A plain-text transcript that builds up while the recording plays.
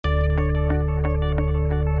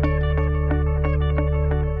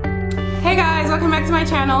welcome back to my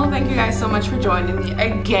channel. Thank you guys so much for joining me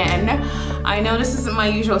again. I know this isn't my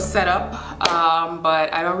usual setup,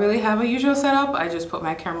 but I don't really have a usual setup. I just put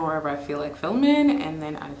my camera wherever I feel like filming and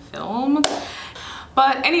then I film.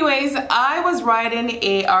 But anyways, I was writing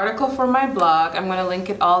an article for my blog. I'm gonna link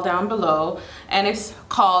it all down below, and it's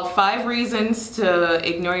called 5 Reasons to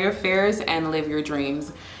Ignore Your Fears and Live Your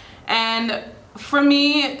Dreams. And for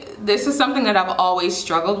me, this is something that I've always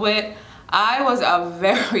struggled with. I was a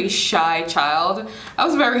very shy child. I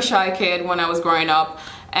was a very shy kid when I was growing up.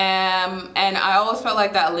 And I always felt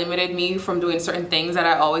like that limited me from doing certain things that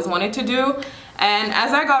I always wanted to do. And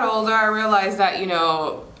as I got older, I realized that, you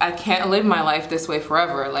know, I can't live my life this way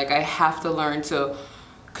forever. Like, I have to learn to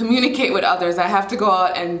communicate with others. I have to go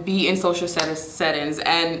out and be in social settings.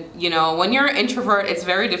 And, you know, when you're an introvert, it's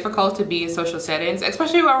very difficult to be in social settings,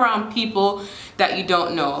 especially around people that you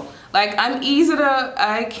don't know. Like,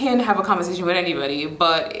 I can have a conversation with anybody,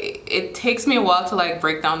 but it takes me a while to like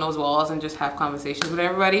break down those walls and just have conversations with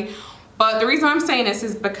everybody. But the reason I'm saying this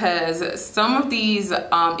is because some of these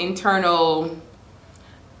internal,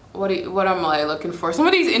 what am I looking for? Some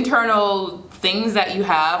of these internal things that you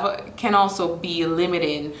have can also be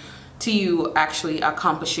limiting to you actually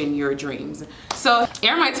accomplishing your dreams. So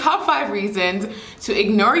here are my top 5 reasons to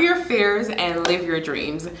ignore your fears and live your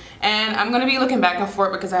dreams. And I'm gonna be looking back and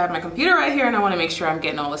forth because I have my computer right here and I wanna make sure I'm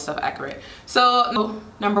getting all this stuff accurate. So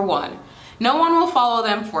number 1, no one will follow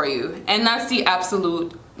them for you. And that's the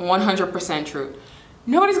absolute 100% truth.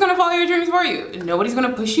 Nobody's gonna follow your dreams for you. Nobody's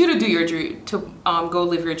gonna push you to do your dream, to go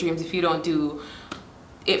live your dreams if you don't do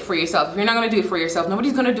it for yourself. If you're not gonna do it for yourself,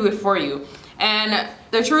 nobody's gonna do it for you. And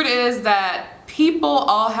the truth is that people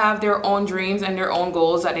all have their own dreams and their own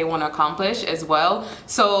goals that they want to accomplish as well.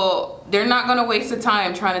 So they're not going to waste the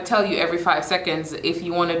time trying to tell you every 5 seconds if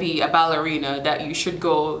you want to be a ballerina that you should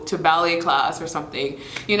go to ballet class or something.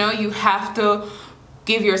 You know, you have to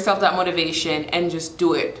give yourself that motivation and just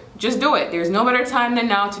do it. Just do it. There's no better time than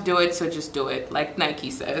now to do it, so just do it, like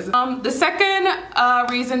Nike says. The second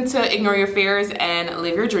reason to ignore your fears and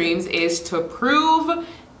live your dreams is to prove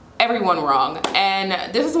everyone wrong.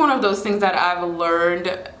 And this is one of those things that I've learned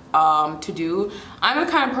to do. I'm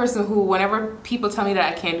the kind of person who, whenever people tell me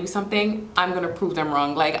that I can't do something, I'm gonna prove them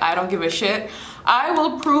wrong. Like, I don't give a shit. I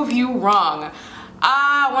will prove you wrong.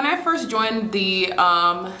 When I first joined the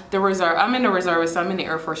reserve, I'm in the reservists, I'm in the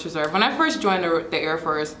Air Force Reserve. When I first joined the Air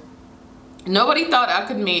Force, nobody thought I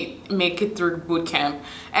could make it through boot camp.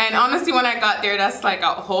 And honestly, when I got there, that's like a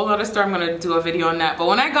whole other story. I'm gonna do a video on that. But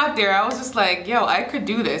when I got there, I was just like, yo, I could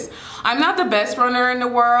do this. I'm not the best runner in the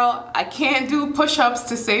world. I can't do push-ups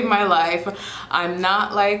to save my life. I'm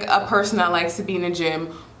not like a person that likes to be in the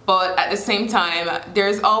gym. But at the same time,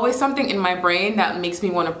 there's always something in my brain that makes me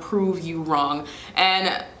want to prove you wrong.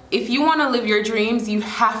 And if you want to live your dreams, you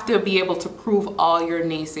have to be able to prove all your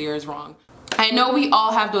naysayers wrong. I know we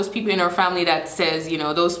all have those people in our family that says, you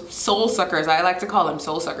know, those soul suckers, I like to call them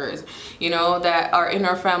soul suckers, you know, that are in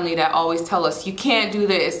our family that always tell us, you can't do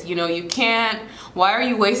this, you know, you can't, why are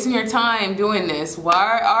you wasting your time doing this?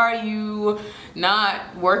 Why are you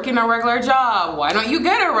not working a regular job? Why don't you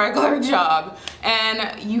get a regular job?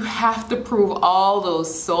 And you have to prove all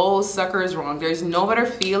those soul suckers wrong. There's no better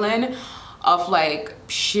feeling of like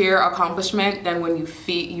sheer accomplishment than when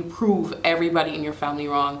you prove everybody in your family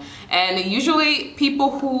wrong. And usually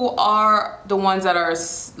people who are the ones that are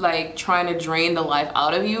like trying to drain the life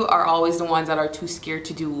out of you are always the ones that are too scared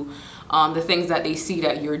to do the things that they see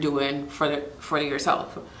that you're doing for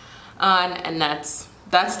yourself. And that's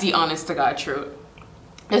the honest to God truth.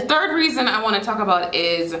 The third reason I want to talk about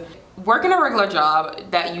is working a regular job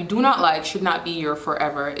that you do not like should not be your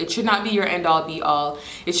forever. It should not be your end-all be-all.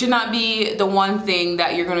 It should not be the one thing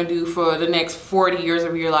that you're going to do for the next 40 years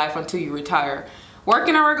of your life until you retire.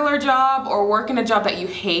 Working a regular job or working a job that you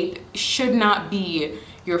hate should not be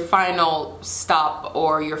your final stop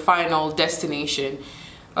or your final destination.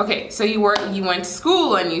 Okay, so you went to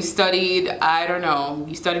school and you studied, I don't know,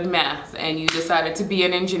 you studied math and you decided to be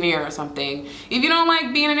an engineer or something. If you don't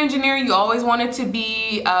like being an engineer, you always wanted to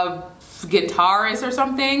be a guitarist or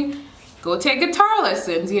something, go take guitar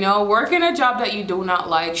lessons. You know, working a job that you do not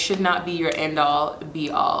like should not be your end all be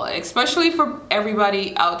all, especially for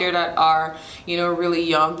everybody out there that are, you know, really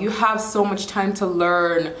young. You have so much time to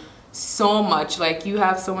learn so much. Like, you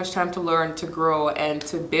have so much time to learn, to grow and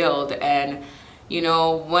to build. And you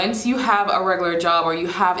know, once you have a regular job or you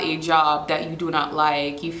have a job that you do not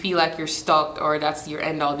like, you feel like you're stuck or that's your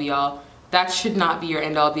end all be all, that should not be your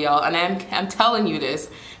end all be all. And I'm telling you this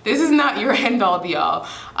is not your end all be all.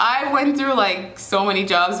 I went through like so many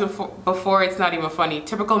jobs before it's not even funny.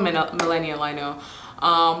 Typical millennial, I know.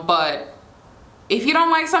 But If you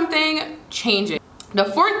don't like something, change it. The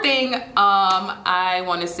fourth thing I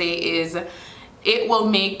want to say is it will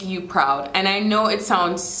make you proud. And I know it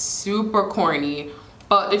sounds super corny,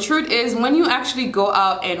 but the truth is when you actually go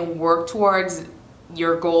out and work towards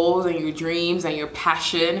your goals and your dreams and your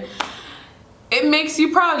passion, it makes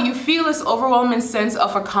you proud. You feel this overwhelming sense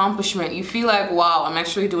of accomplishment. You feel like, wow, I'm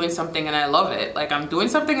actually doing something and I love it. Like, I'm doing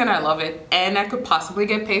something and I love it, and I could possibly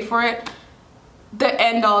get paid for it. The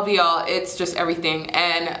end all be all, it's just everything.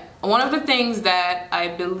 And one of the things that I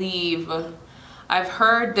believe, I've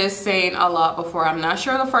heard this saying a lot before. I'm not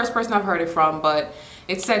sure the first person I've heard it from, but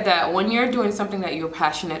it said that when you're doing something that you're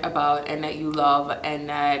passionate about and that you love and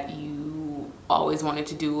that you always wanted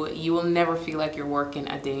to do, you will never feel like you're working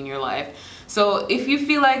a day in your life. So if you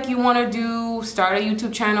feel like you want to start a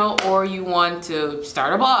YouTube channel, or you want to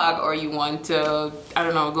start a blog, or you want to, I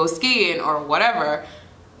don't know, go skiing or whatever,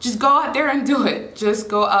 just go out there and do it. Just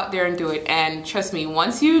go out there and do it. And trust me,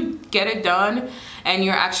 once you get it done and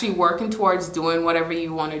you're actually working towards doing whatever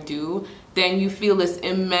you want to do, then you feel this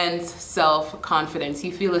immense self-confidence.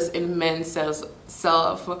 You feel this immense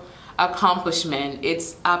self-accomplishment.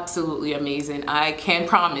 It's absolutely amazing. I can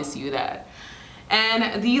promise you that.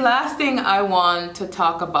 And the last thing I want to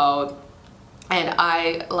talk about, and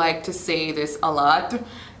I like to say this a lot,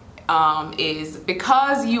 is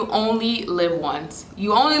because you only live once.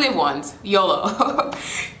 You only live once. YOLO.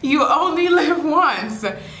 You only live once.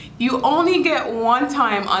 You only get one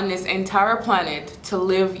time on this entire planet to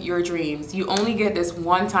live your dreams. You only get this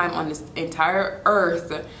one time on this entire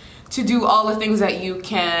earth to do all the things that you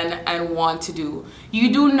can and want to do.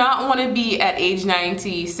 You do not want to be at age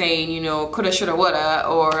 90 saying, you know, coulda, shoulda, woulda,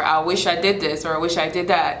 or I wish I did this, or I wish I did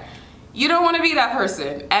that. You don't want to be that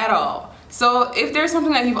person at all. So if there's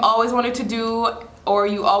something that you've always wanted to do, or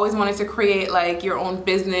you always wanted to create like your own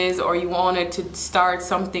business, or you wanted to start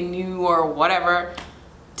something new or whatever,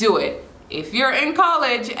 do it. If you're in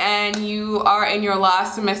college and you are in your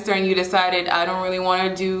last semester and you decided, I don't really want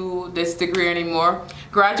to do this degree anymore,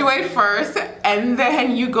 graduate first and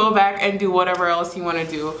then you go back and do whatever else you want to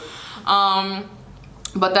do.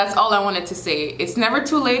 But that's all I wanted to say. It's never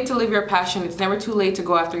too late to live your passion. It's never too late to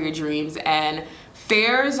go after your dreams. And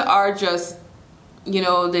fears are just, you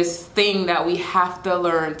know, this thing that we have to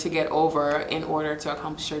learn to get over in order to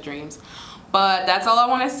accomplish our dreams. But that's all I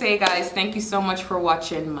want to say, guys. Thank you so much for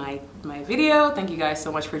watching my video. Thank you guys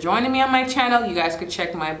so much for joining me on my channel. You guys could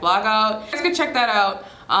check my blog out. You guys could check that out.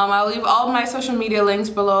 I'll leave all my social media links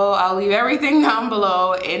below. I'll leave everything down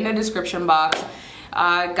below in the description box.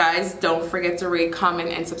 Guys, don't forget to rate, comment,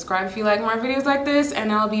 and subscribe if you like more videos like this.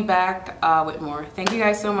 And I'll be back with more. Thank you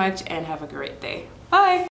guys so much and have a great day.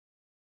 Bye.